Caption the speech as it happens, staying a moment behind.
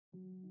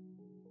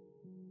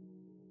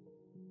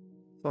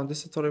So in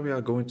this tutorial we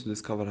are going to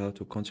discover how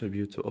to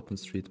contribute to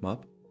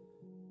OpenStreetMap.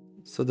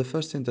 So the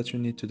first thing that you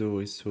need to do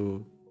is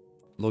to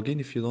log in.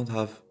 If you don't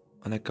have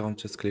an account,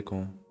 just click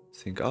on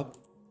sync up,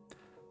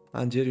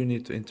 and here you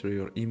need to enter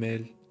your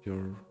email,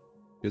 your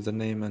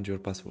username and your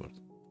password.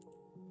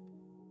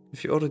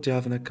 If you already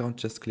have an account,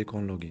 just click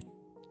on login.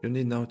 You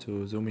need now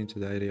to zoom into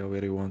the area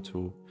where you want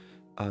to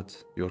add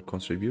your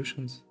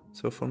contributions.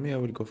 So for me, I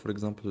will go, for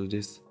example, to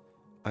this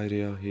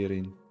area here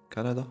in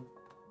Canada.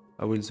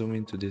 I will zoom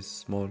into this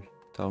small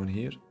town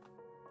here,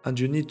 and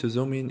you need to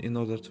zoom in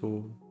order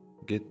to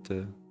get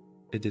the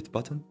edit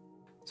button.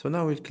 So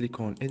now we'll click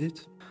on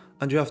edit,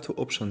 and you have two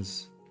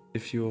options.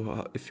 If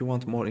you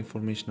want more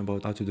information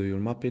about how to do your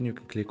mapping, you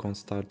can click on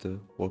start the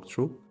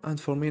walkthrough, and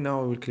for me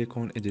now I will click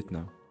on edit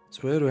now.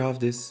 So here we have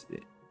this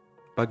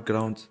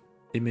background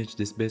image,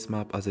 this base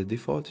map as a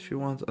default. If you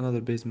want another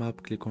base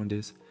map, click on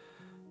this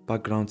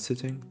background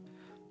setting,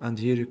 and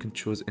here you can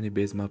choose any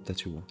base map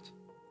that you want.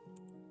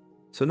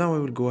 So now I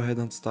will go ahead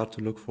and start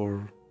to look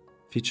for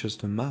features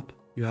to map.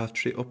 You have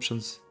three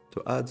options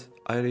to add: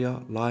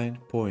 area, line,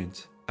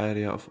 point.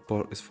 Area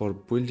is for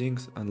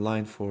buildings, and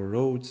line for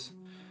roads,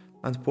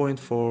 and point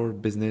for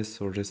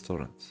business or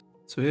restaurants.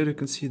 So here you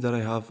can see that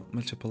I have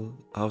multiple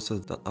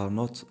houses that are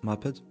not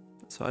mapped.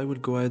 So I will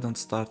go ahead and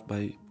start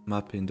by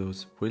mapping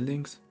those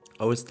buildings.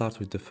 I will start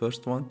with the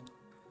first one.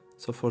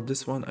 So for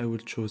this one I will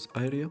choose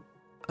area,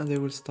 and I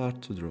will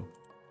start to draw.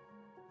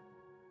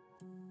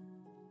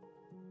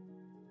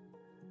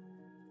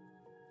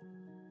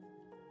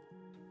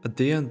 At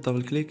the end,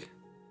 double click,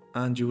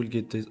 and you will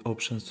get these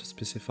options to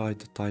specify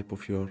the type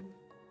of your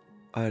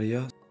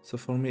area. So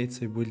for me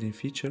it's a building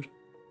feature,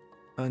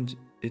 and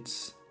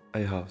it's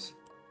a house.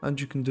 And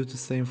you can do the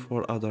same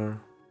for other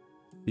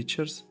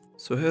features.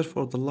 So here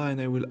for the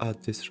line I will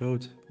add this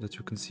road that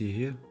you can see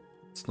here.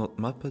 It's not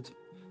mapped.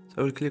 So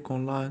I will click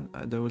on line,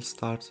 and I will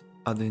start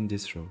adding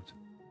this road.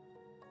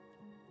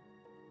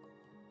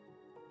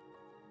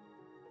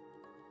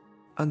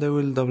 And I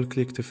will double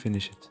click to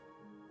finish it.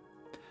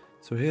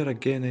 So here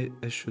again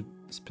I should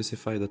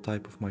specify the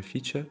type of my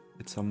feature.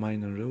 It's a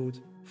minor road.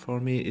 For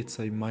me it's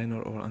a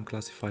minor or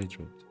unclassified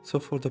road. So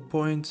for the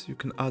point, you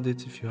can add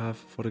it if you have,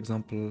 for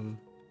example,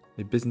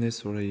 a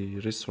business or a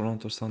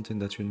restaurant or something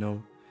that you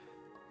know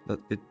that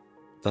it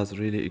does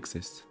really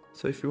exist.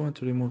 So if you want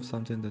to remove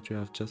something that you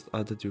have just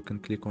added, you can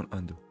click on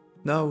undo.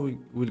 Now we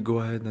will go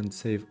ahead and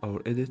save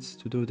our edits.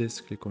 To do this,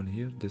 click on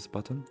here, this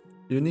button.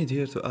 You need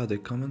here to add a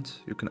comment.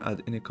 You can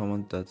add any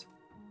comment that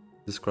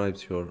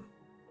describes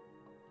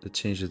the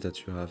changes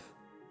that you have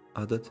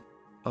added.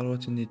 All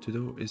what you need to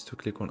do is to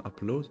click on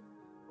upload.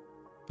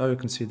 Now you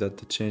can see that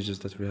the changes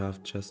that we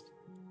have just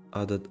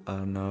added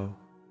are now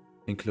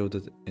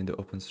included in the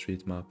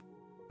OpenStreetMap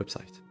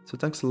website. So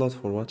thanks a lot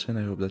for watching.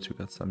 I hope that you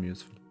got some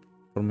useful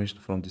information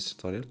from this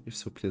tutorial. If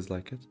so, please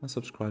like it and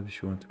subscribe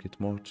if you want to get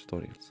more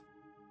tutorials.